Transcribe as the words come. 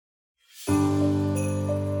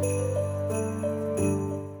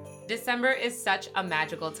December is such a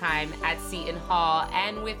magical time at Seton Hall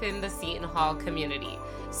and within the Seton Hall community.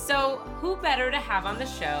 So, who better to have on the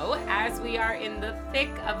show as we are in the thick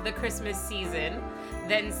of the Christmas season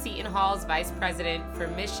than Seton Hall's Vice President for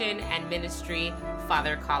Mission and Ministry,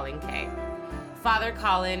 Father Colin Kay. Father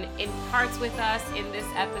Colin imparts with us in this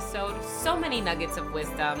episode so many nuggets of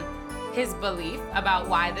wisdom, his belief about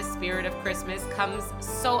why the spirit of Christmas comes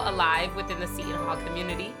so alive within the Seton Hall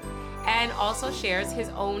community, and also shares his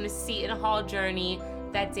own Seton Hall journey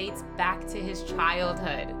that dates back to his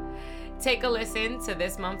childhood. Take a listen to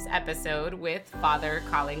this month's episode with Father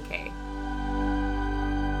Colin Kay.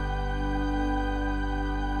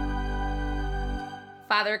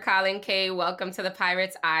 Father Colin Kay, welcome to the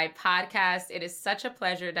Pirate's Eye podcast. It is such a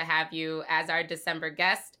pleasure to have you as our December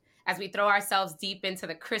guest. As we throw ourselves deep into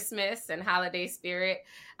the Christmas and holiday spirit,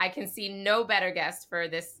 I can see no better guest for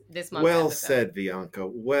this month's Well episode. said, Bianca.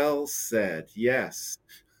 Well said. Yes.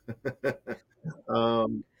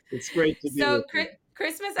 It's great to be with you.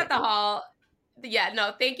 Christmas at the Hall. Yeah,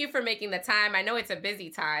 no, thank you for making the time. I know it's a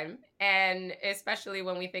busy time, and especially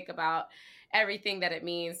when we think about everything that it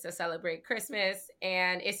means to celebrate Christmas.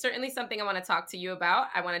 And it's certainly something I want to talk to you about.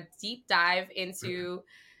 I want to deep dive into,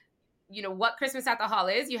 what Christmas at the Hall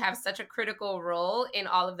is. You have such a critical role in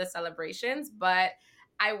all of the celebrations, but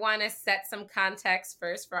I want to set some context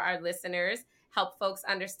first for our listeners, help folks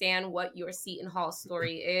understand what your Seton Hall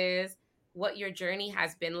story is, what your journey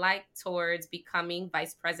has been like towards becoming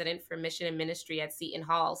Vice President for Mission and Ministry at Seton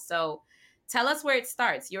Hall. So tell us where it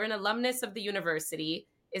starts. You're an alumnus of the university.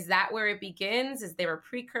 Is that where it begins? Is there a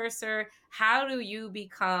precursor? How do you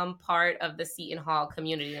become part of the Seton Hall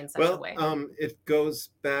community in such a way? It goes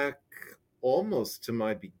back almost to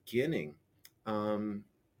my beginning.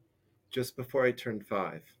 Just before I turned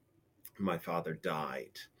 5, my father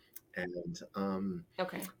died. And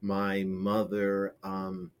my mother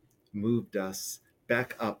moved us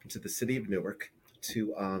back up to the city of Newark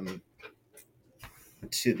to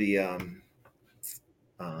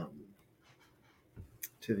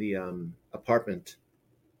the apartment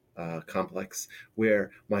complex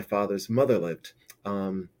where my father's mother lived.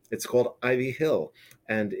 It's called Ivy Hill,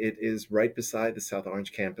 and it is right beside the South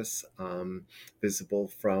Orange campus, visible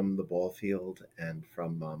from the ball field and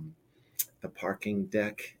from the parking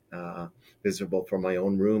deck, visible from my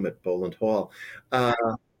own room at Boland Hall.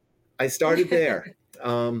 I started there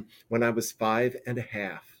when I was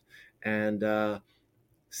 5.5, and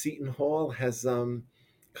Seton Hall has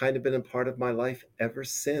kind of been a part of my life ever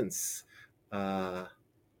since. It's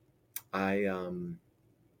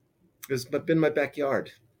been my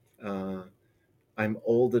backyard. I'm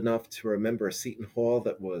old enough to remember a Seton Hall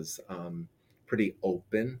that was pretty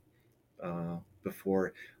open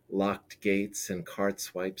before locked gates and card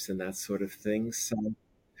swipes and that sort of thing. So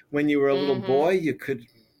when you were a little boy, you could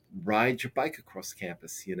ride your bike across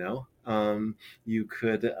campus, you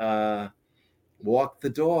could walk the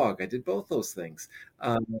dog. I did both those things.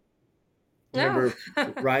 Remember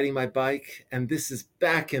riding my bike, and this is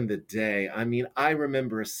back in the day. I mean, I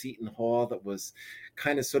remember a Seton Hall that was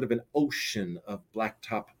kind of sort of an ocean of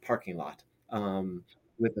blacktop parking lot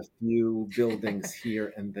with a few buildings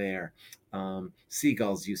here and there.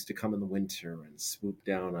 Seagulls used to come in the winter and swoop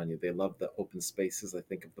down on you. They love the open spaces, I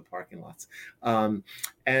think, of the parking lots.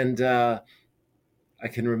 And I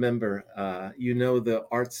can remember, the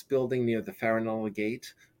arts building near the Farinola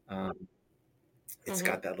Gate. It's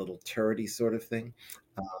got that little turrety sort of thing.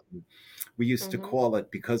 We used to call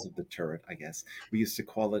it, because of the turret, I guess, we used to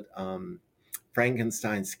call it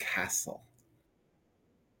Frankenstein's Castle.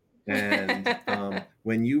 And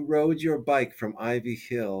when you rode your bike from Ivy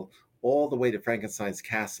Hill all the way to Frankenstein's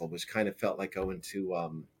Castle, which kind of felt like going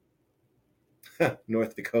to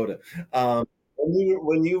North Dakota,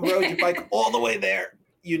 when you rode your bike all the way there,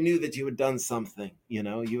 you knew that you had done something. You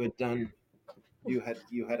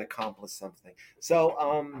had accomplished something.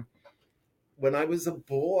 So when I was a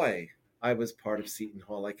boy, I was part of Seton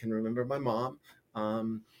Hall. I can remember my mom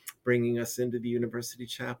bringing us into the university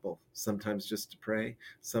chapel, sometimes just to pray,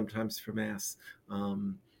 sometimes for mass.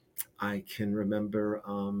 I can remember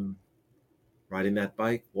riding that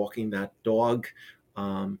bike, walking that dog,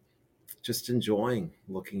 just enjoying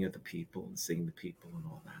looking at the people and seeing the people and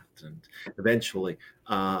all that. And eventually,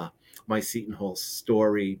 my Seton Hall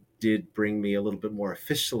story did bring me a little bit more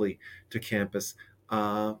officially to campus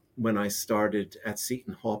when I started at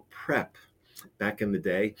Seton Hall Prep. Back in the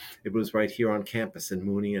day, it was right here on campus in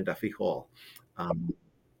Mooney and Duffy Hall. I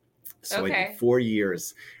did 4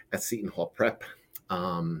 years at Seton Hall Prep.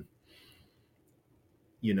 The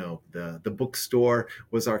bookstore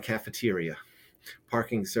was our cafeteria.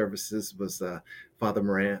 parking services was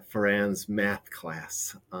Father Ferran's math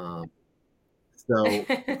class. So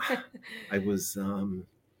I was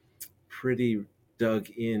pretty dug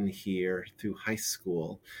in here through high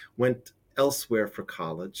school, went elsewhere for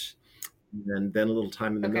college, and then a little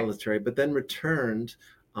time in the Okay. military, but then returned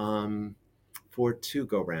um, for 2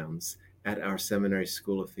 go-rounds at our seminary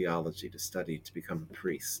school of theology to study to become a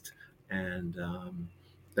priest. And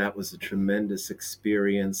that was a tremendous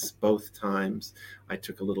experience both times. I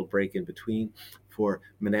took a little break in between for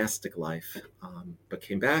monastic life, but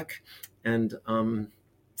came back and um,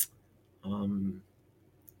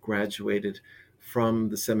 graduated from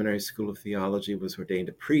the Seminary School of Theology, was ordained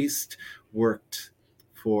a priest, worked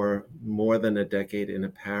for more than a decade in a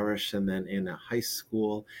parish and then in a high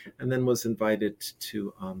school, and then was invited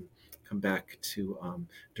to come back to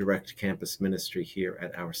direct campus ministry here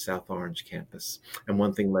at our South Orange campus. And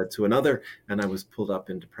one thing led to another, and I was pulled up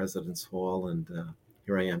into President's Hall, and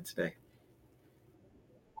here I am today.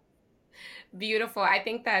 Beautiful. I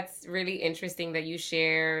think that's really interesting that you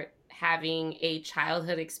share having a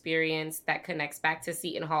childhood experience that connects back to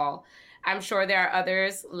Seton Hall. I'm sure there are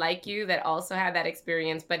others like you that also had that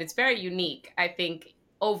experience, but it's very unique. I think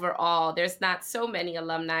overall, there's not so many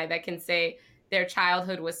alumni that can say their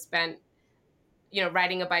childhood was spent,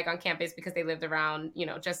 riding a bike on campus because they lived around,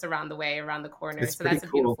 just around the way, around the corner. It's So pretty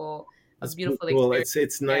that's cool. a It's pretty beautiful cool. experience.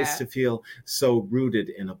 It's nice Yeah. to feel so rooted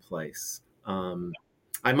in a place.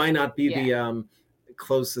 I might not be Yeah. the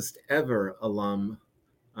closest ever alum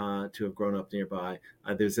to have grown up nearby.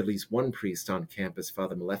 There's at least one priest on campus,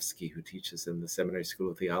 Father Milewski, who teaches in the Seminary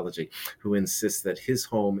School of Theology, who insists that his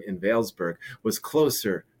home in Valesburg was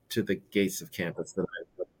closer to the gates of campus than I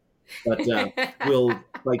was. But we'll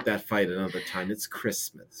fight that fight another time. It's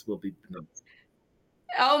Christmas. We'll be no,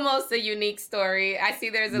 Almost a unique story. I see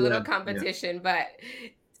there's a yeah, little yeah, competition, but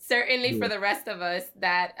certainly for yeah. the rest of us,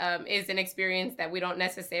 that is an experience that we don't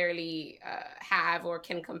necessarily have or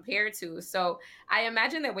can compare to. So I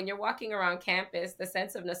imagine that when you're walking around campus, the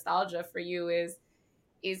sense of nostalgia for you is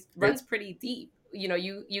It, runs pretty deep.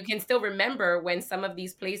 You can still remember when some of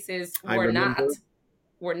these places I were not remember.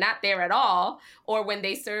 were not there at all, or when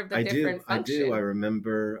they served a I do. different I do. I function.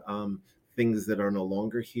 remember things that are no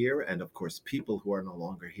longer here, and of course, people who are no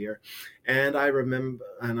longer here. And I remember,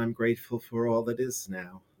 and I'm grateful for all that is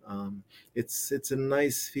now. It's a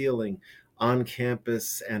nice feeling on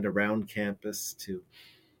campus and around campus. To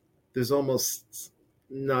there's almost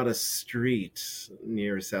not a street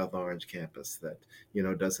near South Orange campus that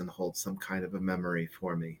doesn't hold some kind of a memory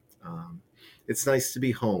for me. It's nice to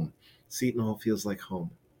be home. Seton Hall feels like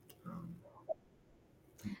home. Um,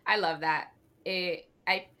 I love that.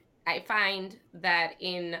 I find that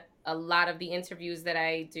in a lot of the interviews that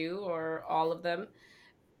I do, or all of them,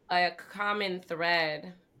 a common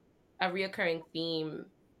thread, a reoccurring theme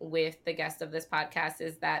with the guest of this podcast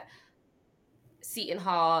is that Seton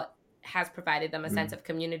Hall has provided them a sense mm, of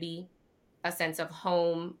community, a sense of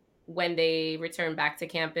home. When they return back to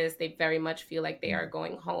campus, they very much feel like they are mm.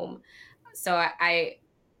 going home. So I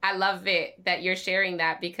love it that you're sharing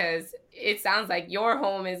that, because it sounds like your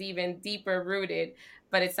home is even deeper rooted,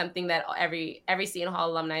 but it's something that every Seton Hall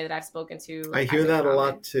alumni that I've spoken to I has hear in that a lot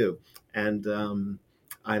common. too. And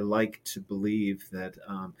I like to believe that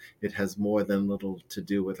it has more than little to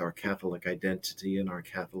do with our Catholic identity and our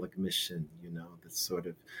Catholic mission, that sort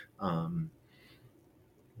of um,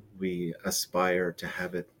 we aspire to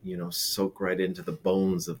have it, soak right into the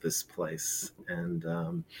bones of this place. And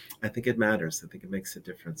I think it matters. I think it makes a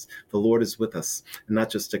difference. The Lord is with us, and not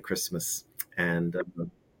just at Christmas. And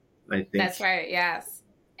I That's think right. Yes.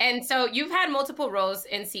 And so you've had multiple roles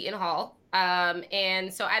in Seton Hall.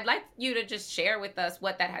 And so I'd like you to just share with us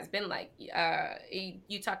what that has been like.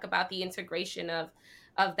 You talk about the integration of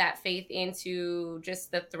that faith into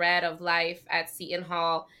just the thread of life at Seton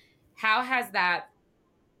Hall. How has that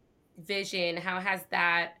vision, how has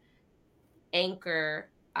that anchor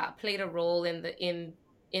played a role in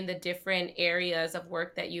the different areas of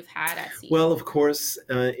work that you've had at Seton Well, of Hall? course,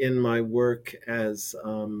 in my work as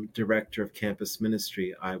director of campus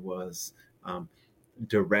ministry, I was um,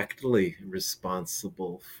 directly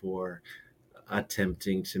responsible for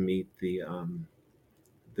attempting to meet the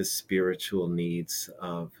spiritual needs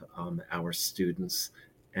of our students.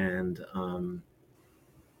 And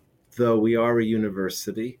though we are a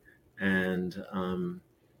university, and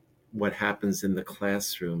what happens in the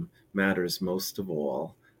classroom matters most of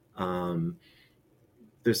all, um,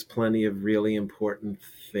 there's plenty of really important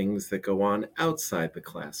things that go on outside the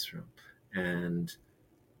classroom, and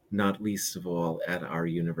not least of all at our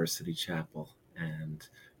university chapel. And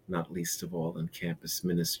not least of all in campus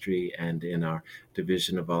ministry and in our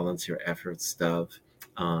Division of Volunteer Efforts, DOV.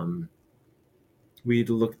 We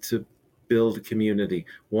look to build a community,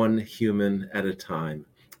 one human at a time,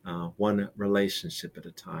 one relationship at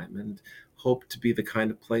a time, and hope to be the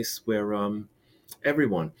kind of place where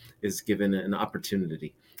everyone is given an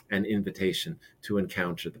opportunity, an invitation to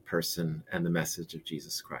encounter the person and the message of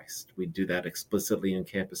Jesus Christ. We do that explicitly in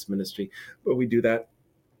campus ministry, but we do that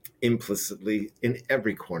implicitly in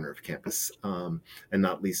every corner of campus, and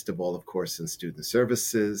not least of all, of course, in student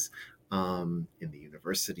services, in the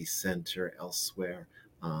university center, elsewhere.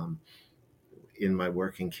 Um, in my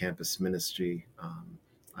work in campus ministry,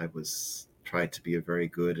 I was tried to be a very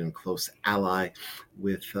good and close ally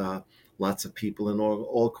with lots of people in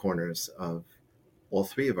all corners of all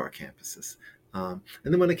three of our campuses. And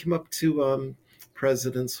then when I came up to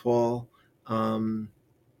President's Hall, um,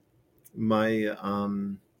 my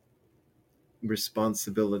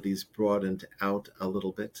responsibilities broadened out a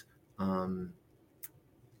little bit. Um,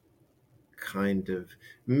 kind of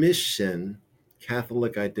mission,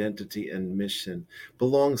 Catholic identity and mission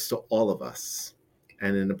belongs to all of us.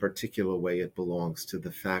 And in a particular way, it belongs to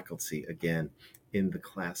the faculty, again, in the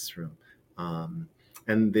classroom. Um,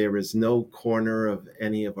 and there is no corner of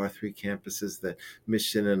any of our three campuses that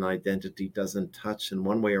mission and identity doesn't touch in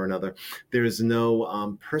one way or another. There is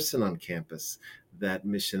no person on campus that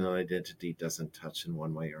mission and identity doesn't touch in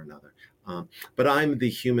one way or another. But I'm the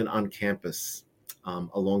human on campus,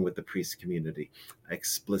 along with the priest community,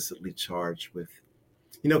 explicitly charged with,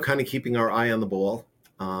 kind of keeping our eye on the ball.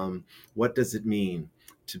 What does it mean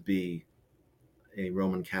to be a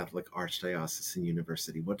Roman Catholic archdiocesan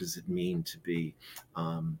university? What does it mean to be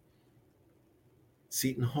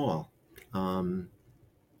Seton Hall, um,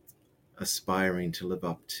 aspiring to live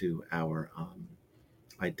up to our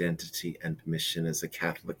identity and mission as a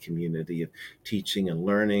Catholic community of teaching and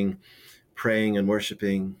learning, praying and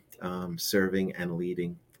worshiping, serving and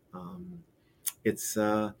leading? It's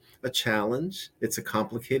a challenge. It's a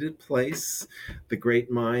complicated place. What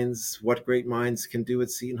great minds can do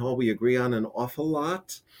at Seton Hall, we agree on an awful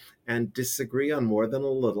lot and disagree on more than a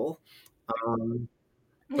little. Um,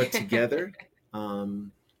 but together,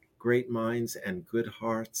 um, great minds and good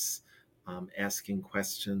hearts, asking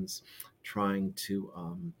questions, trying to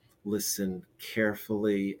listen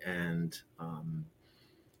carefully and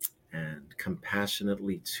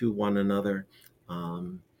compassionately to one another,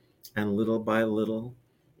 and little by little,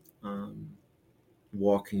 um,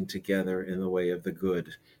 walking together in the way of the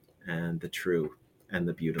good and the true and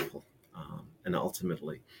the beautiful, and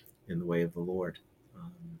ultimately in the way of the Lord.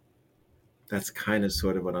 Um, that's kind of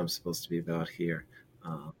sort of what I'm supposed to be about here.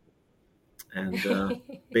 Uh, and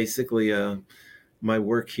basically, my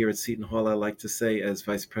work here at Seton Hall, I like to say, as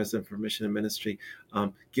Vice President for Mission and Ministry,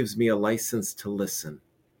 gives me a license to listen.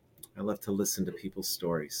 I love to listen to people's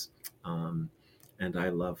stories. Um, and I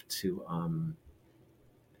love to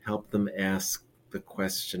help them ask the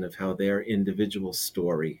question of how their individual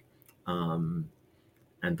story, um,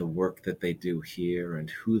 and the work that they do here and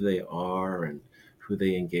who they are and who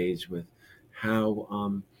they engage with,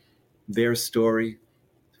 how their story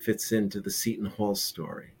fits into the Seton Hall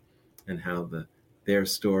story, and how their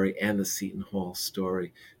story and the Seton Hall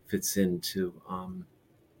story fits into,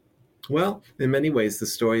 well, in many ways, the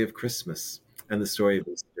story of Christmas and the story of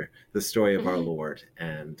Easter, the story of our Lord,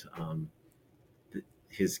 and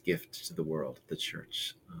his gift to the world, the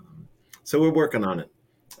church. So we're working on it.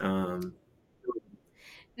 Um,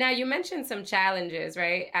 Now, you mentioned some challenges,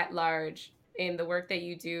 right, at large in the work that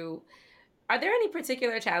you do. Are there any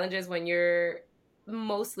particular challenges when you're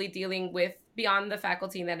mostly dealing with beyond the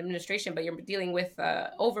faculty and administration, but you're dealing with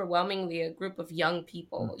overwhelmingly a group of young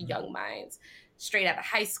people, mhm. young minds, straight out of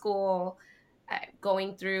high school,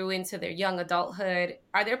 going through into their young adulthood?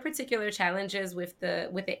 Are there particular challenges with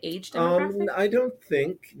the age demographic? I don't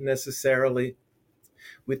think necessarily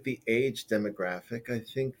with the age demographic. I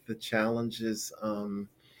think the challenges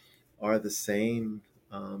are the same.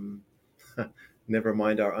 Um, Never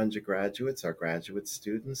mind our undergraduates, our graduate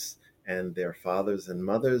students, and their fathers and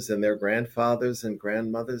mothers, and their grandfathers and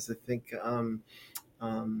grandmothers. I think, um,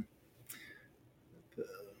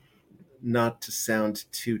 not to sound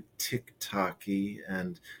too tick-tocky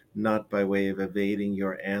and not by way of evading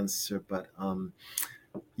your answer, but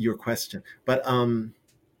your question. But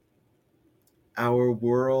our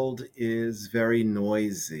world is very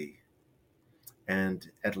noisy,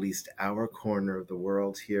 and at least our corner of the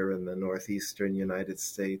world here in the northeastern United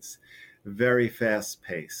States, very fast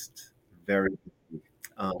paced, very,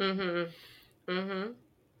 um, Mm-hmm. Mm-hmm.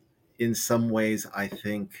 in some ways, I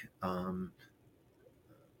think,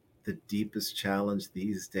 the deepest challenge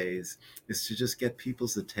these days is to just get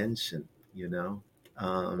people's attention, you know?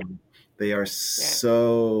 Um, they are Yeah.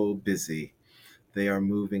 so busy. They are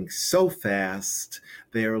moving so fast.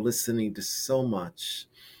 They are listening to so much.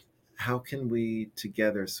 How can we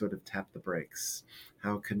together sort of tap the brakes?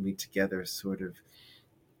 How can we together sort of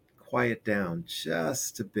quiet down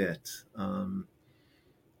just a bit?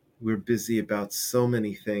 We're busy about so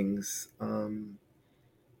many things.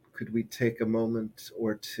 Could we take a moment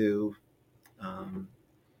or two um,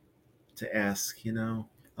 to ask,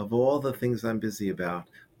 of all the things I'm busy about,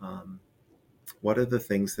 um, what are the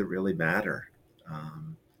things that really matter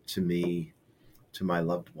to me, to my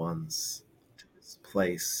loved ones, to this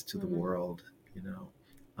place, to the Mm-hmm. world,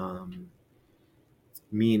 um,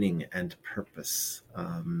 meaning and purpose,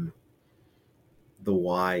 the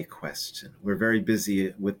why question. We're very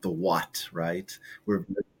busy with the what, right? We're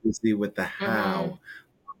very busy with the Mm-hmm. how.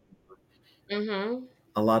 Mm-hmm.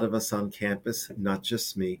 A lot of us on campus, not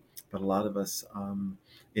just me, but a lot of us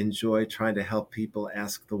enjoy trying to help people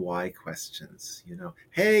ask the why questions.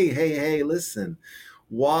 Hey, hey, hey, listen,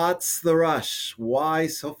 what's the rush? Why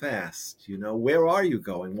so fast? Where are you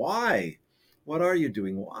going? Why? What are you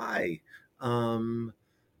doing? Why? Um,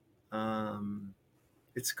 um,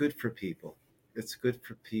 it's good for people. It's good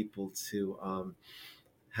for people to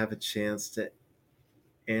have a chance to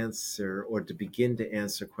answer or to begin to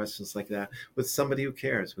answer questions like that with somebody who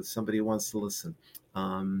cares, with somebody who wants to listen.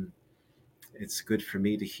 Um, it's good for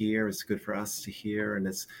me to hear. It's good for us to hear, and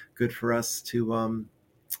it's good for us to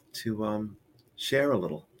share a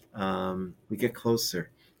little. We get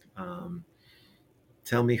closer. Um,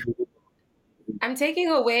 Tell me who. I'm taking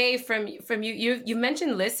away from you. You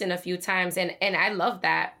mentioned listen a few times, and I love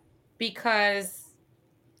that because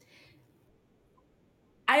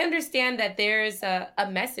I understand that there's a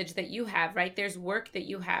message that you have, right? There's work that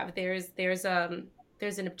you have. There's an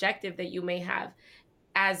objective that you may have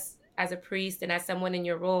as a priest and as someone in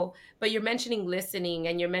your role. But you're mentioning listening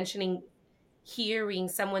and you're mentioning hearing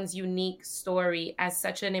someone's unique story as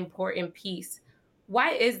such an important piece.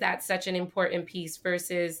 Why is that such an important piece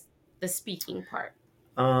versus the speaking part?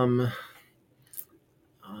 Um,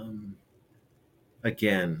 um,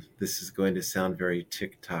 Again, this is going to sound very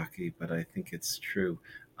TikToky, but I think it's true.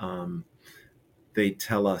 Um, they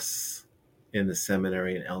tell us in the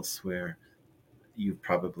seminary and elsewhere, you've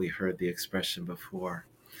probably heard the expression before,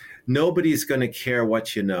 nobody's going to care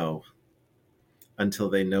what you know until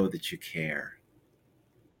they know that you care.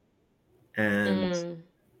 And Mm.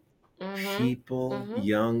 Mhm. people, Mhm.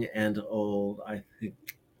 young and old, I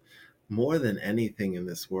think more than anything in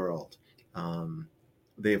this world, um,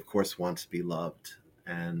 they of course want to be loved,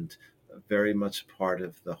 and very much part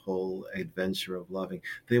of the whole adventure of loving.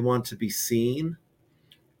 They want to be seen,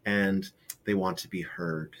 and they want to be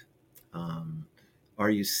heard. Um, are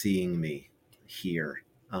you seeing me here?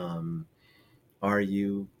 Are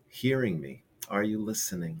you hearing me? Are you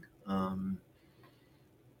listening?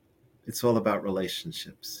 It's all about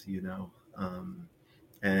relationships.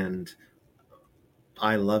 And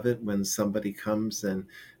I love it when somebody comes and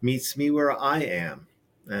meets me where I am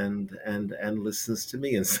and listens to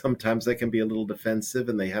me. And sometimes I can be a little defensive,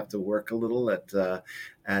 and they have to work a little at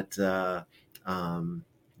um,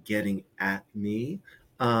 getting at me.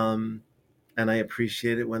 Um, and I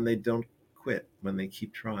appreciate it when they don't quit, when they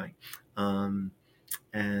keep trying. Um,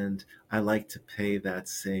 and I like to pay that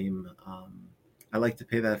same. I like to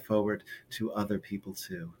pay that forward to other people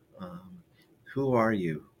too. Who are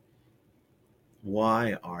you?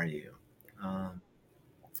 Why are you? Um,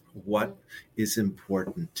 what Mm. is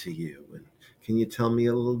important to you? And can you tell me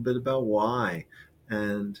a little bit about why?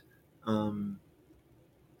 And um,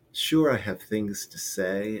 sure, I have things to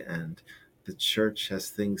say, and the church has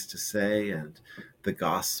things to say, and the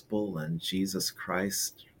gospel and Jesus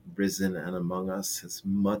Christ risen and among us has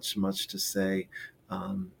much, much to say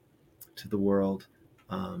um, to the world.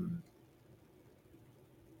 Um,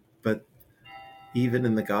 but even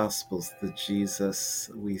in the gospels, the Jesus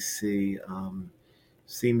we see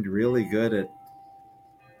seemed really good at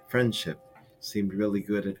friendship, seemed really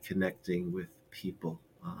good at connecting with people,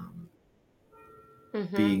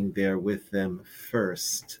 Mhm. being there with them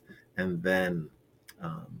first, and then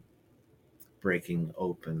um, breaking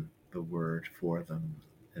open the word for them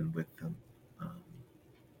and with them. Um,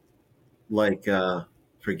 like,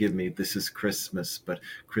 forgive me, this is Christmas, but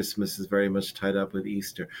Christmas is very much tied up with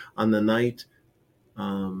Easter. On the night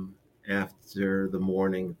um, after the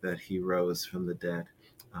morning that he rose from the dead,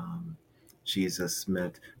 um, Jesus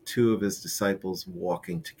met two of his disciples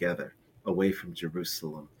walking together away from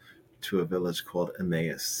Jerusalem to a village called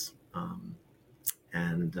Emmaus.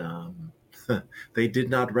 And they did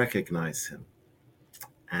not recognize him.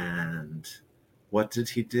 And what did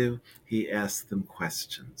he do? He asked them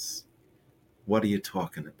questions. What are you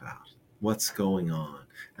talking about? What's going on?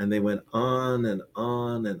 And they went on and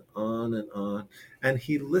on and on and on. And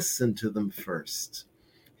he listened to them first.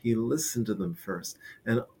 He listened to them first.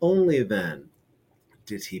 And only then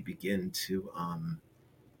did he begin to,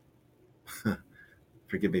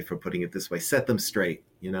 forgive me for putting it this way, set them straight,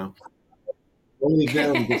 you know? Only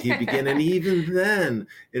then did he begin. And even then,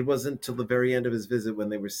 it wasn't till the very end of his visit, when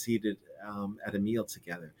they were seated at a meal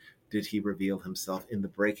together, did he reveal himself in the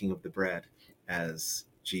breaking of the bread as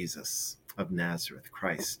Jesus of Nazareth,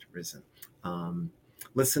 Christ risen.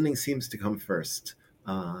 Listening seems to come first,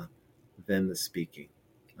 then the speaking.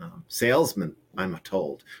 Salesmen, I'm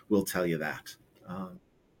told, will tell you that.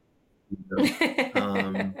 You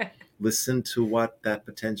know, listen to what that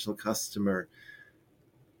potential customer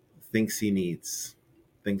thinks he needs,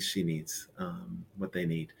 thinks she needs, what they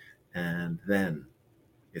need. And then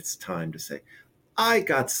it's time to say, I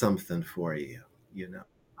got something for you, you know,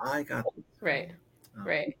 I got this for Right. you.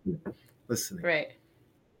 Right. Listening. Right.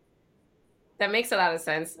 That makes a lot of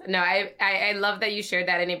sense. No, I love that you shared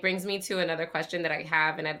that. And it brings me to another question that I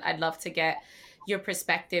have. And I'd love to get your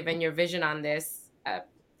perspective and your vision on this.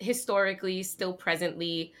 Historically, still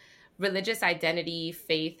presently, religious identity,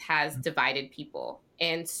 faith has divided people.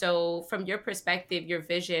 And so, from your perspective, your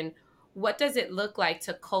vision, what does it look like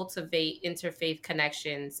to cultivate interfaith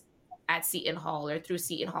connections at Seton Hall or through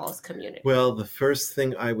Seton Hall's community? Well, the first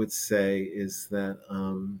thing I would say is that,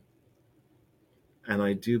 and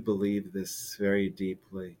I do believe this very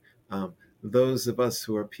deeply, those of us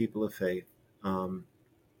who are people of faith um,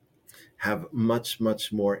 have much,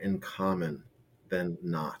 much more in common than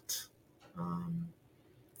not. Um,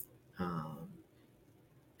 um,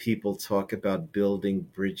 People talk about building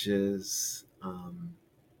bridges.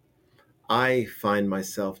 I find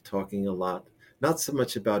myself talking a lot, not so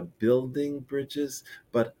much about building bridges,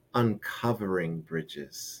 but uncovering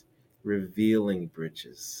bridges, revealing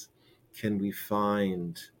bridges. Can we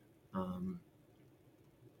find, um,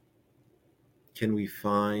 can we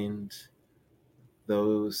find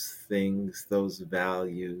those things, those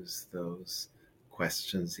values, those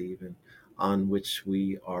questions, even on which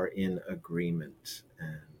we are in agreement,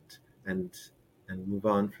 and and move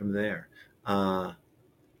on from there. Uh,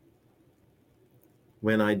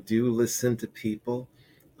 when I do listen to people,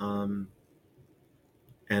 um,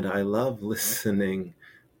 and I love listening,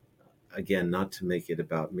 again, not to make it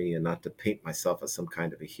about me and not to paint myself as some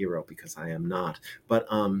kind of a hero, because I am not, but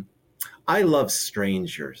I love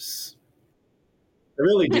strangers. I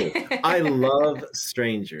really do. I love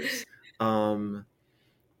strangers. Um,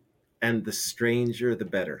 and the stranger, the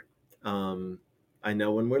better. Um, I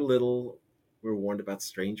know when we're little, we're warned about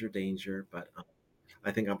stranger danger, but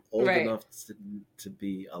I think I'm old Right. enough to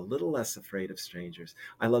be a little less afraid of strangers.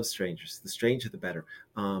 I love strangers. The stranger, the better.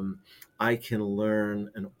 Um, I can learn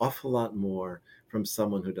an awful lot more from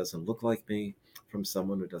someone who doesn't look like me, from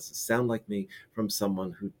someone who doesn't sound like me, from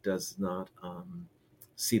someone who does not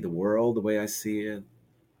see the world the way I see it,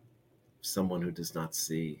 someone who does not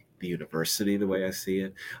see the university the way I see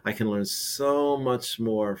it. I can learn so much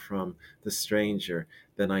more from the stranger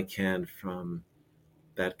than I can from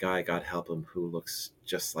that guy, God help him, who looks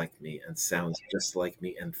just like me and sounds just like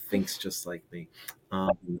me and thinks just like me.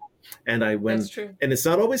 Um, and I That's when true. and it's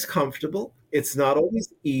not always comfortable. It's not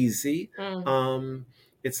always easy. Mm. Um,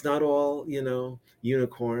 it's not all,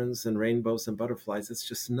 unicorns and rainbows and butterflies. It's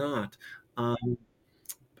just not. Um,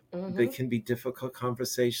 they Hmm. can be difficult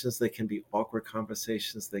conversations. They can be awkward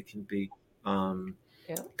conversations. They can be um,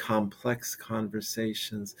 Yeah. complex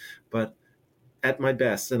conversations. But at my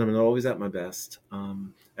best, and I'm not always at my best, I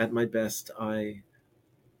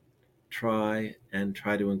try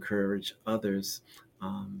to encourage others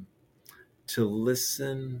um, to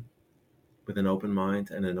listen with an open mind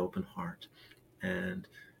and an open heart, and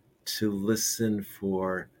to listen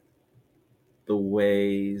for the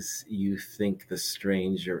ways you think the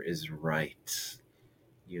stranger is right.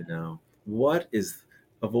 What is,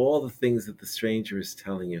 of all the things that the stranger is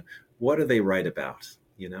telling you, what are they right about?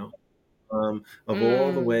 Of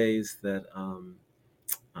all the Mm. ways that um,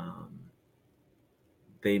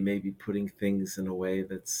 they may be putting things in a way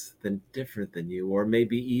that's then different than you, or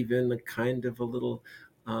maybe even a kind of a little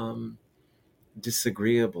um,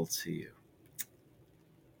 disagreeable to you.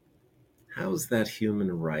 How's that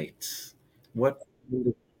human right? What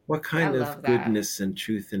what I kind of love that. goodness and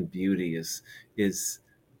truth and beauty is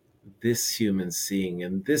this human seeing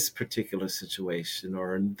in this particular situation,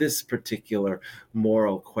 or in this particular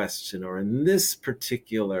moral question, or in this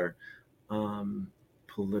particular um,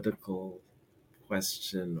 political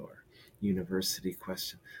question or university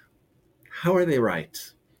question? How are they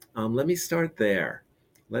right? Let me start there.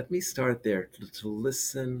 Let me start there to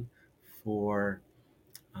listen for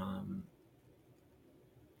um,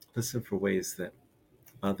 listen for ways that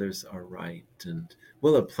others are right, and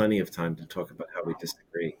we'll have plenty of time to talk about how we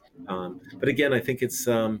disagree. But again, I think it's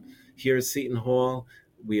here at Seton Hall.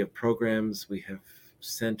 We have programs, we have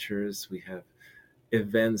centers, we have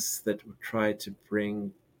events that try to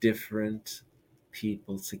bring different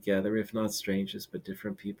people together, if not strangers, but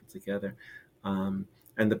different people together. Um,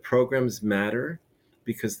 and the programs matter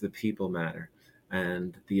because the people matter,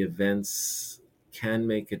 and the events can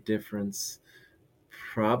make a difference,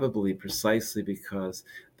 probably precisely because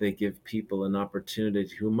they give people an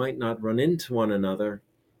opportunity who might not run into one another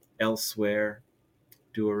elsewhere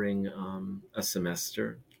during a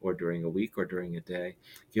semester or during a week or during a day,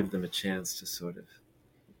 give them a chance to sort of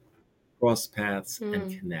cross paths and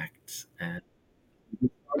Mm. connect and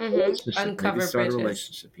maybe Uncover start a bridges.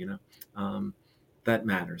 relationship, um, that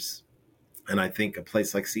matters. And I think a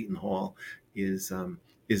place like Seton Hall is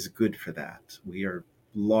good for that. We are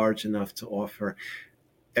large enough to offer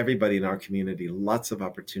everybody in our community lots of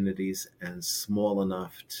opportunities, and small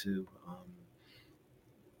enough to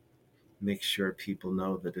make sure people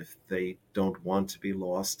know that if they don't want to be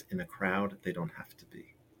lost in a crowd, they don't have to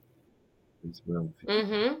be. There's room for you.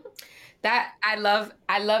 Mm-hmm. That I love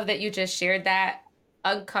that you just shared that.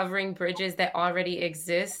 Uncovering bridges that already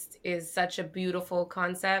exist is such a beautiful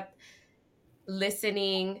concept.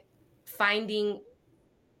 Listening, finding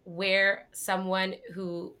where someone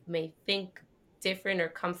who may think different or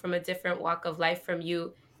come from a different walk of life from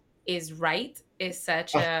you is right is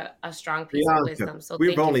such Oh, a strong piece of Bianca, wisdom. So we've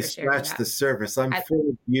thank you only for sharing scratched that. the surface. I'm I full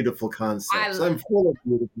of beautiful I concepts. lo- I'm full of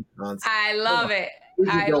beautiful concepts. I Yeah, love it. we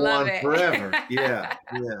could I go love on it. forever. Yeah,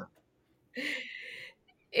 yeah.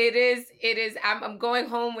 It is I'm going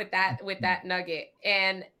home with that nugget,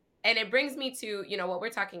 and it brings me to, what we're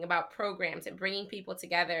talking about, programs and bringing people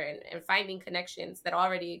together, and finding connections that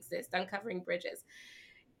already exist, uncovering bridges.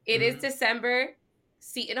 It is Mhm. December.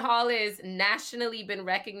 Seton Hall is nationally been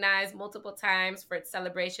recognized multiple times for its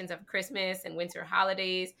celebrations of Christmas and winter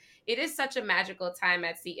holidays. It is such a magical time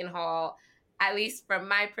at Seton Hall, at least from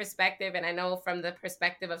my perspective, and I know from the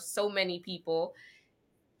perspective of so many people.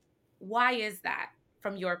 Why is that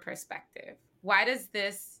from your perspective? Why does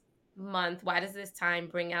this time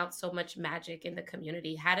bring out so much magic in the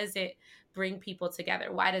community? How does it bring people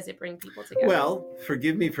together? Why does it bring people together? Well,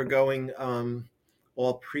 forgive me for going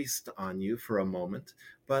all priest on you for a moment,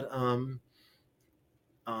 but um,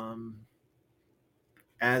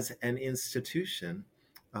 as an institution,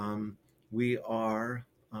 um, we are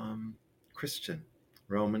Christian,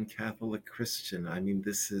 Roman Catholic Christian. I mean,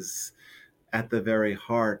 this is at the very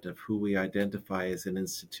heart of who we identify as an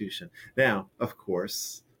institution. Now, of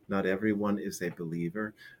course, not everyone is a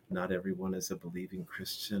believer. Not everyone is a believing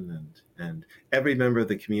Christian, and every member of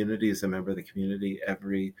the community is a member of the community.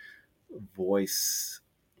 Every voice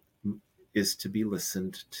is to be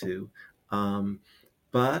listened to. Um,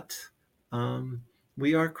 but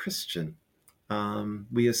we are Christian.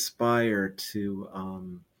 We aspire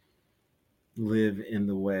to live in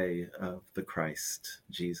the way of the Christ,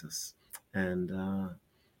 Jesus. And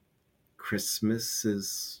Christmas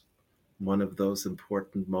is one of those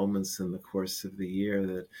important moments in the course of the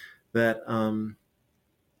year that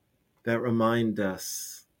that remind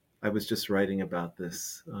us. I was just writing about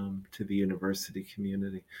this to the university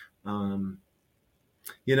community. Um,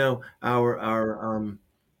 our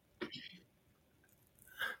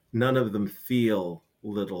none of them feel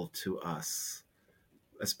little to us,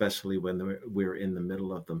 especially when we're in the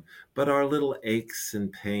middle of them. But our little aches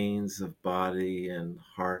and pains of body and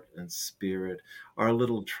heart and spirit, our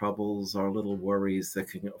little troubles, our little worries that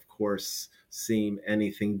can, of course, seem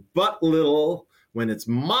anything but little when it's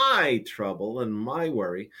my trouble and my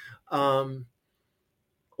worry. Um,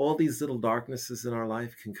 all these little darknesses in our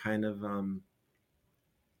life can kind of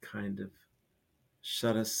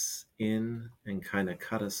shut us in and kind of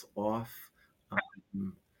cut us off.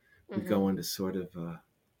 Um, we Hmm. go into sort of a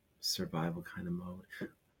survival kind of mode.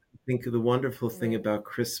 I think the wonderful thing Right. about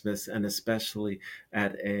Christmas, and especially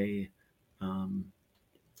at a um,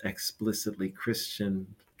 explicitly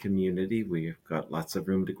Christian community, we've got lots of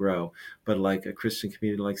room to grow, but like a Christian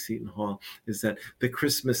community like Seton Hall, is that the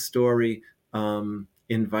Christmas story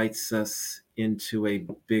invites us into a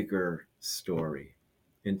bigger story,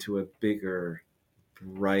 into a bigger,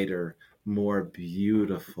 brighter, more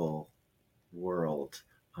beautiful world.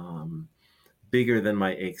 Um, Bigger than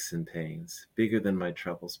my aches and pains, bigger than my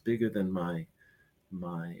troubles, bigger than my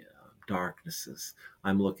darknesses.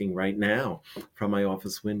 I'm looking right now from my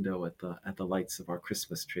office window at the lights of our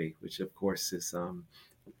Christmas tree, which of course is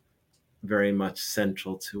very much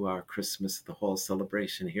central to our Christmas at the Hall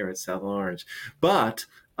celebration here at South Orange. But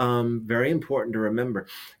very important to remember,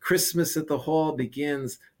 Christmas at the Hall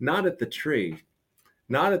begins not at the tree,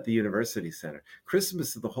 not at the University Center.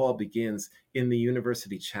 Christmas at the Hall begins in the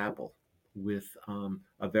University Chapel with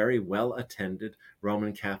a very well attended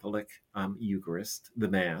Roman Catholic Eucharist, the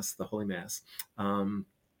Mass, the Holy Mass,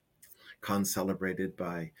 concelebrated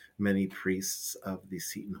by many priests of the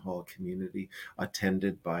Seton Hall community,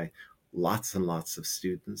 attended by lots and lots of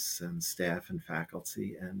students and staff and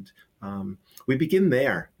faculty. And we begin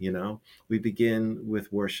there, you know. We begin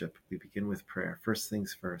with worship. We begin with prayer. First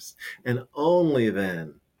things first. And only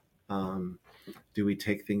then do we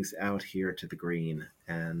take things out here to the green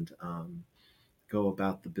and go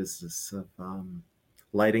about the business of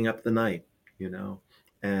lighting up the night, you know,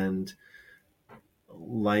 and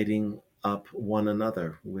lighting up one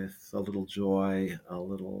another with a little joy, a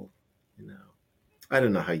little, you know, I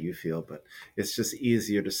don't know how you feel, but it's just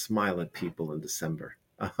easier to smile at people in December.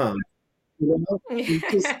 You know,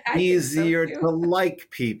 it's just I think so easier too. to like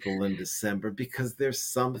people in December because there's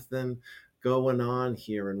something going on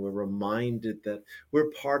here, and we're reminded that we're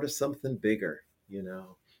part of something bigger, you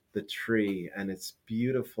know, the tree and its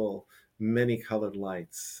beautiful, many colored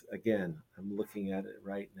lights. Again, I'm looking at it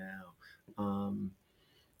right now.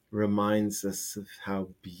 Reminds us of how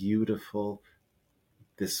beautiful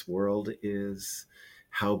this world is,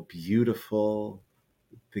 how beautiful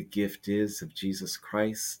the gift is of Jesus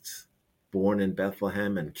Christ, born in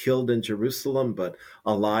Bethlehem and killed in Jerusalem, but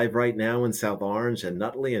alive right now in South Orange and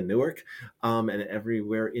Nutley and Newark, and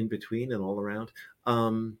everywhere in between and all around.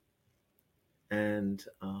 Um, and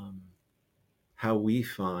how we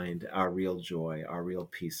find our real joy, our real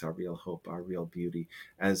peace, our real hope, our real beauty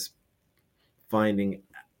as finding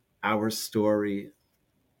our story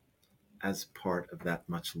as part of that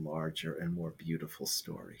much larger and more beautiful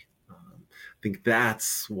story. I think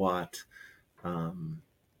that's what um,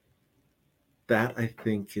 that I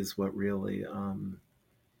think is what really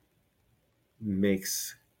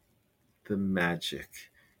makes the magic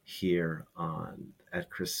here on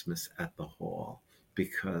at Christmas at the Hall,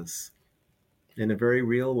 because in a very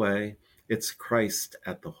real way, it's Christ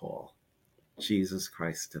at the Hall, Jesus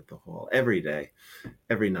Christ at the Hall every day,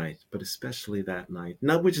 every night, but especially that night.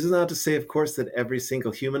 Not, which is not to say, of course, that every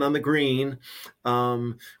single human on the green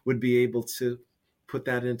would be able to put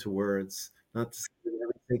that into words. Not to say that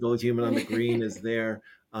every single human on the green is there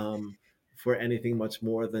um, for anything much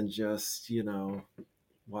more than just, you know,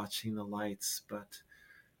 watching the lights. But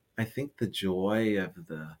I think the joy of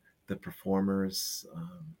the performers,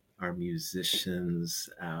 our musicians,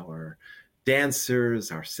 our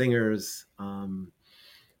dancers, our singers,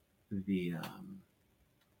 the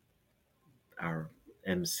our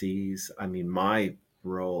MCs. I mean, my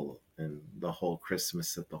role in the whole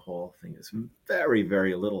Christmas at the Hall thing is very,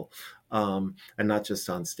 very little, and not just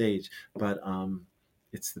on stage, but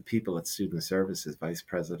it's the people at Student Services, Vice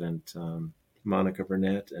President Monica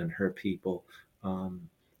Burnett and her people,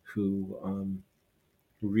 who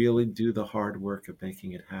really do the hard work of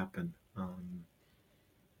making it happen.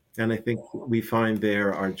 And I think we find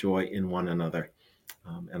there our joy in one another.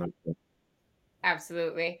 And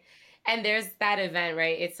Absolutely. And there's that event,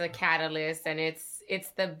 right? It's a catalyst, and it's the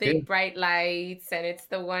yeah, big bright lights, and it's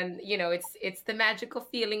the one, it's the magical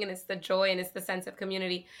feeling, and it's the joy, and it's the sense of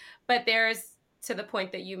community. But there's, to the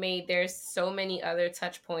point that you made, there's so many other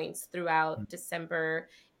touch points throughout December,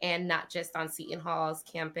 and not just on Seton Hall's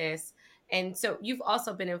campus. And so you've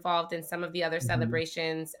also been involved in some of the other mhm.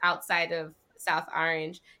 celebrations outside of South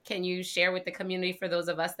Orange. Can you share with the community, for those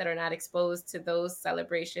of us that are not exposed to those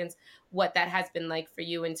celebrations, what that has been like for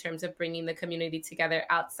you in terms of bringing the community together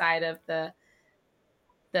outside of the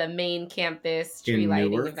main campus tree In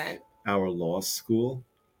lighting Newark, event? our law school,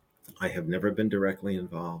 I have never been directly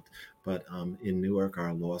involved, but in Newark,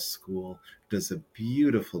 our law school does a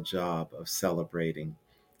beautiful job of celebrating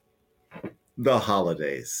the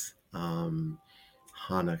holidays.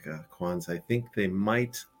 Hanukkah, Kwanzaa. I think they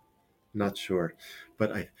might, not sure,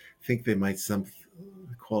 but I think they might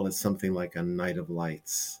call it something like a night of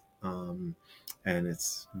lights. And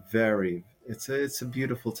it's a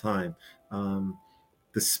beautiful time. Um,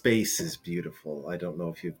 the space is beautiful. I don't know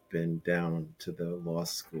if you've been down to the law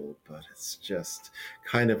school, but it's just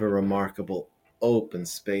kind of a remarkable open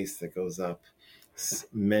space that goes up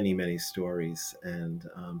many, many stories. And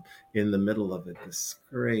in the middle of it, this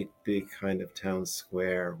great big kind of town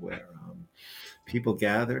square where people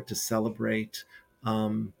gather to celebrate.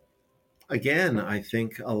 Um, Again, I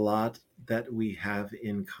think a lot that we have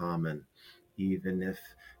in common, even if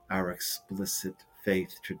our explicit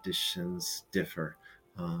faith traditions differ.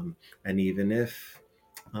 And even if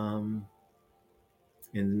Um,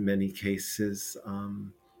 in many cases,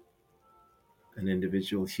 an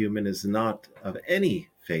individual human is not of any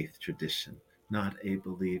faith tradition, not a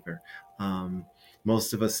believer. Um,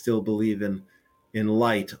 Most of us still believe in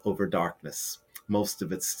light over darkness. Most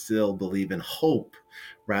of us still believe in hope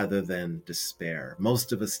rather than despair.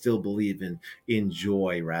 Most of us still believe in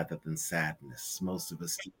joy rather than sadness. Most of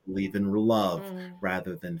us still believe in love Mm,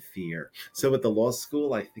 rather than fear. So at the law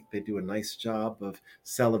school, I think they do a nice job of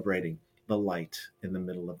celebrating the light in the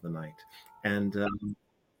middle of the night. And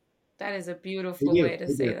that is a they beautiful do. way to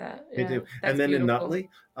They say do. that. They Yeah, do. And that's then in beautiful. Nutley,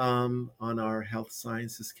 on our health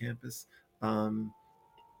sciences campus, um,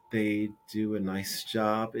 they do a nice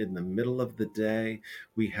job in the middle of the day.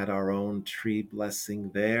 We had our own tree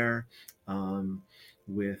blessing there,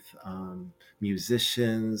 with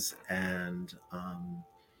musicians and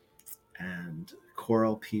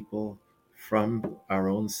choral people from our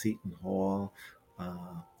own Seton Hall,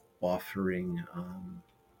 offering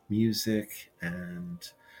music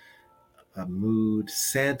and a mood.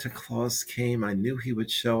 Santa Claus came. I knew he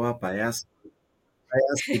would show up. I asked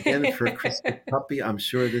again for a Christmas puppy. I'm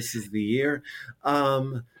sure this is the year.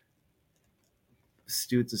 Um,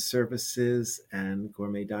 Student services and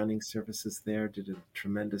gourmet dining services there did a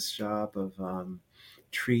tremendous job of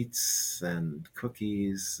treats and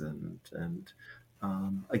cookies and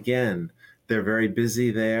again, they're very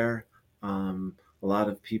busy there. A lot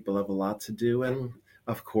of people have a lot to do, and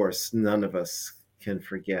of course, none of us can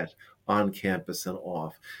forget on campus and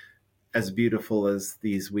off. As beautiful as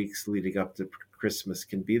these weeks leading up to Christmas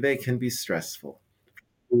can be, they can be stressful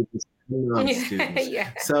Yeah, students.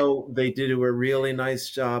 yeah. So they did a really nice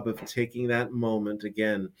job of taking that moment.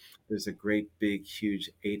 Again, there's a great big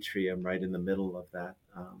huge atrium right in the middle of that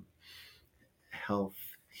health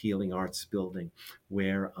healing arts building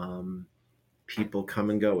where people come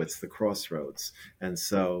and go. It's the crossroads. And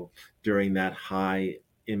so during that high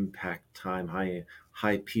impact time,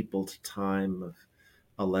 high people time of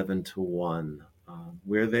 11 to 1,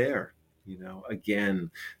 we're there,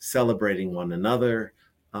 again, celebrating one another,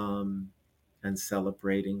 um, and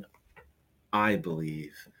celebrating, I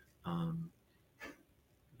believe, um,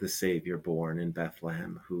 the Savior born in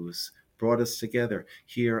Bethlehem, who's brought us together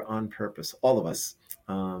here on purpose,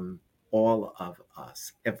 um, all of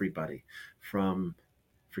us, everybody, from,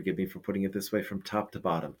 forgive me for putting it this way, from top to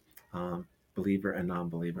bottom, believer and non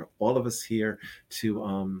believer, all of us here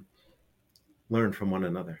to learn from one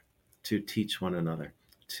another, to teach one another,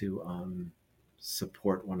 to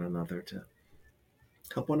support one another, to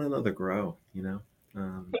help one another grow,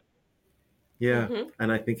 Um, yeah. Hmm.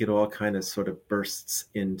 And I think it all kind of sort of bursts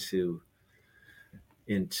into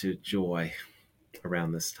joy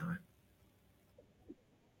around this time.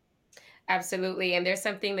 Absolutely. And there's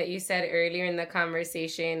something that you said earlier in the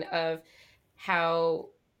conversation of how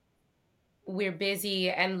we're busy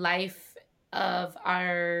and life of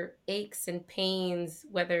our aches and pains,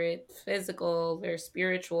 whether it's physical or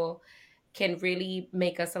spiritual, can really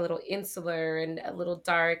make us a little insular and a little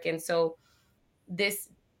dark. And so this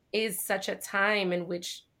is such a time in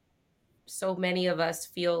which so many of us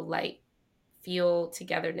feel light, feel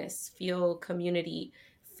togetherness, feel community,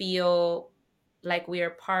 feel like we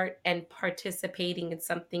are part and participating in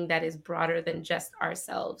something that is broader than just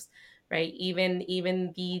ourselves, right?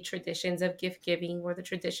 Even the traditions of gift giving or the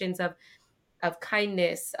traditions of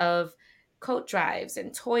kindness, of coat drives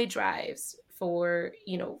and toy drives for,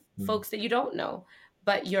 Mm. folks that you don't know,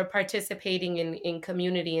 but you're participating in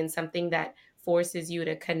community in something that forces you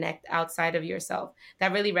to connect outside of yourself.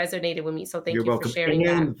 That really resonated with me. So thank You're you for welcome. sharing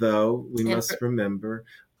that. And though we And for must remember,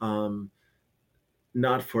 um,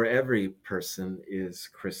 not for every person is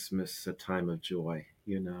Christmas a time of joy.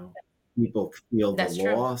 People feel the that's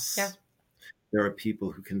true. Yeah. loss. There are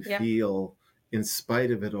people who can Yeah. feel, in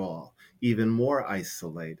spite of it all, even more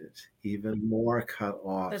isolated, even more cut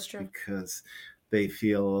That's off true. because they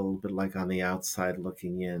feel a little bit like on the outside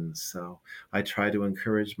looking in. So I try to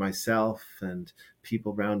encourage myself and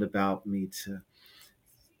people round about me to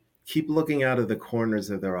keep looking out of the corners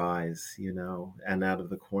of their eyes, and out of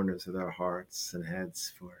the corners of their hearts and heads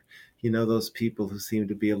for, those people who seem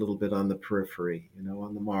to be a little bit on the periphery,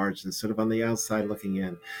 on the margins, sort of on the outside looking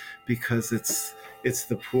in, because it's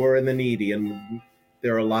the poor and the needy, and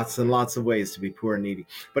there are lots and lots of ways to be poor and needy,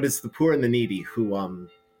 but it's the poor and the needy who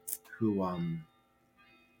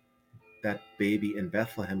that baby in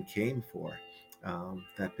Bethlehem came for.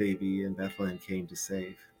 That baby in Bethlehem came to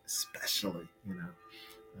save, especially,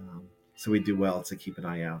 so we do well to keep an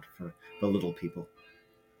eye out for the little people.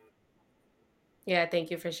 Yeah, thank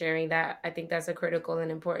you for sharing that. I think that's a critical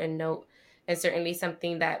and important note, and certainly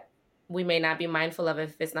something that we may not be mindful of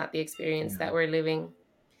if it's not the experience Yeah. that we're living.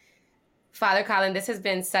 Father Colin, this has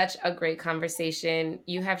been such a great conversation.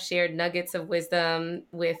 You have shared nuggets of wisdom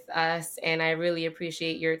with us, and I really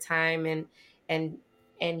appreciate your time and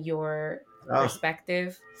and your Oh,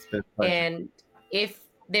 perspective. it's been a pleasure. And if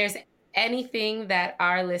there's anything that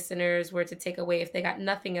our listeners were to take away, if they got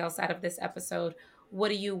nothing else out of this episode, what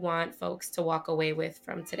do you want folks to walk away with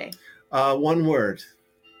from today? One word: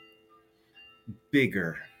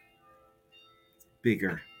 bigger,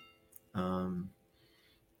 bigger. Um,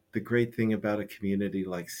 the great thing about a community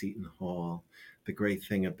like Seton Hall, the great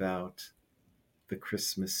thing about the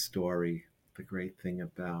Christmas story, the great thing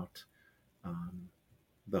about um,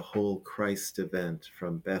 the whole Christ event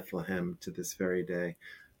from Bethlehem to this very day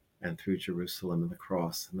and through Jerusalem and the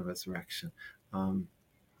cross and the resurrection. Um,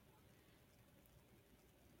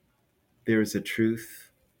 there is a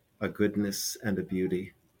truth, a goodness, and a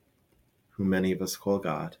beauty, who many of us call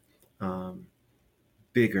God, um,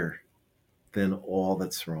 bigger than all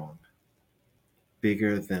that's wrong,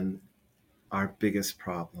 bigger than our biggest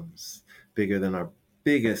problems, bigger than our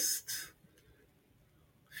biggest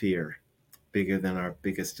fear, bigger than our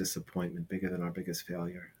biggest disappointment, bigger than our biggest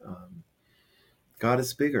failure. God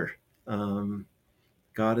is bigger. Um,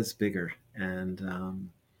 God is bigger, and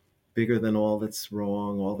bigger than all that's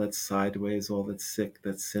wrong, all that's sideways, all that's sick,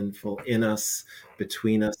 that's sinful in us,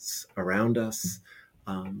 between us, around us.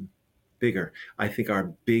 Um, Bigger. I think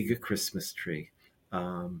our big Christmas tree,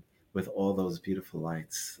 um, with all those beautiful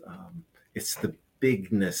lights, it's the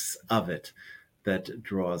bigness of it that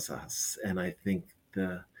draws us. And I think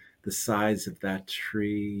the size of that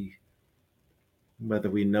tree,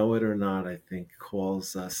 whether we know it or not, I think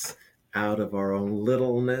calls us out of our own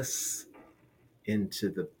littleness into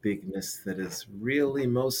the bigness that is really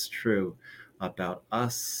most true about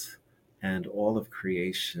us and all of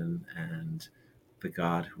creation and the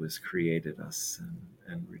God who has created us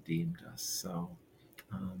and redeemed us. So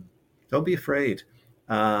um, don't be afraid.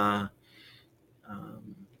 Uh,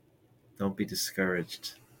 um, don't be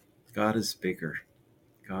discouraged. God is bigger.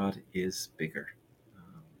 God is bigger.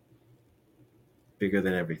 Um, Bigger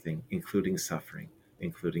than everything, including suffering,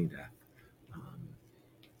 including death. Um,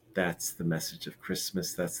 That's the message of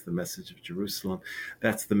Christmas. That's the message of Jerusalem.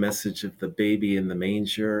 That's the message of the baby in the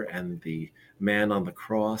manger and the man on the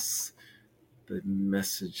cross. The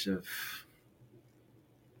message of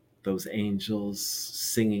those angels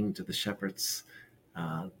singing to the shepherds,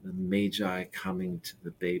 the magi coming to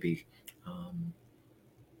the baby, um,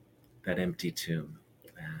 that empty tomb,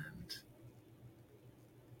 and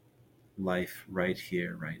life right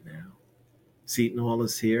here, right now. Seton Hall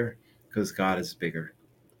is here because God is bigger,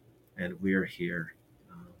 and we're here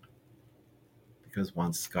because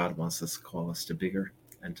once God wants us to call us to bigger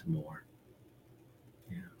and to more.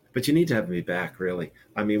 Yeah, but you need to have me back, really.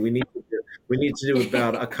 I mean, we need to do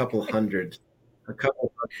about a couple hundred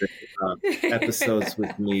episodes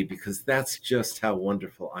with me, because that's just how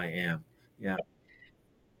wonderful I am. Yeah,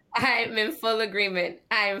 I'm in full agreement.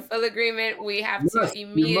 I am full agreement. We have to you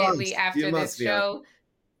immediately must, you after this must be on. show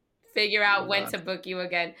figure You out when to must. book you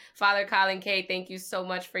again. Father Colin Kay, thank you so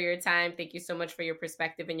much for your time. Thank you so much for your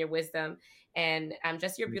perspective and your wisdom and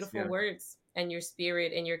just your Thanks, beautiful Fiona. words and your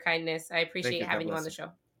spirit and your kindness. I Thank appreciate you. God having you on bless the you.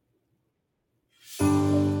 show.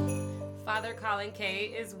 Father Colin Kay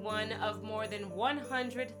is one of more than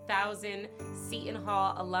 100,000 Seton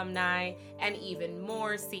Hall alumni and even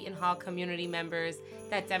more Seton Hall community members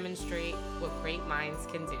that demonstrate what great minds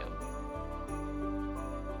can do.